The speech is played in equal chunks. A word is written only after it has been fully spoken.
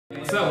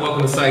What's up?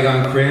 Welcome to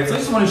Saigon Cribs. I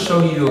just want to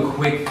show you a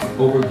quick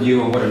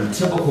overview of what a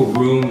typical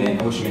room in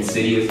Ho Chi Minh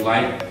City is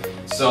like.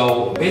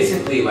 So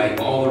basically,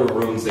 like all the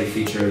rooms they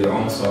feature, they're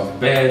almost soft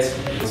beds.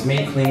 There's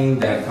maid cleaning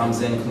that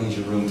comes in, cleans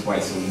your room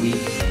twice a week.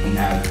 We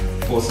have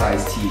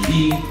full-size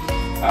TV.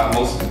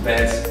 Most of the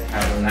beds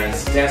have a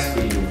nice desk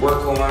for you to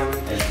work on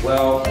as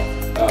well.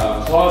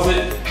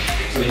 Closet,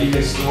 so that you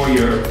can store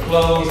your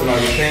clothes and all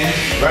your things,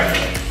 right?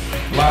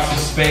 Lots of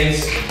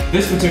space.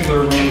 This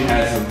particular room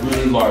has a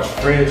really large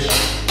fridge.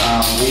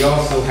 We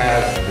also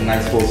have a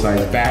nice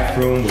full-size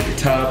bathroom with a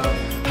tub,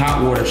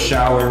 hot water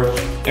shower.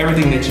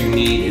 Everything that you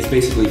need is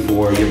basically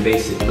for your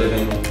basic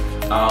living.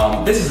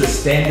 This is a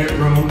standard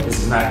room. This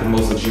is not the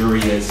most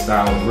luxurious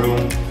style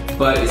room,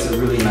 but it's a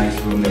really nice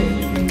room that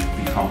you can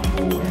be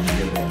comfortable and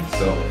live in.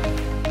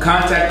 So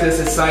contact us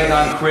at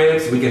Saigon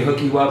Cribs. We can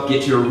hook you up,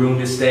 get you a room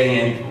to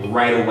stay in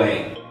right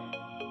away.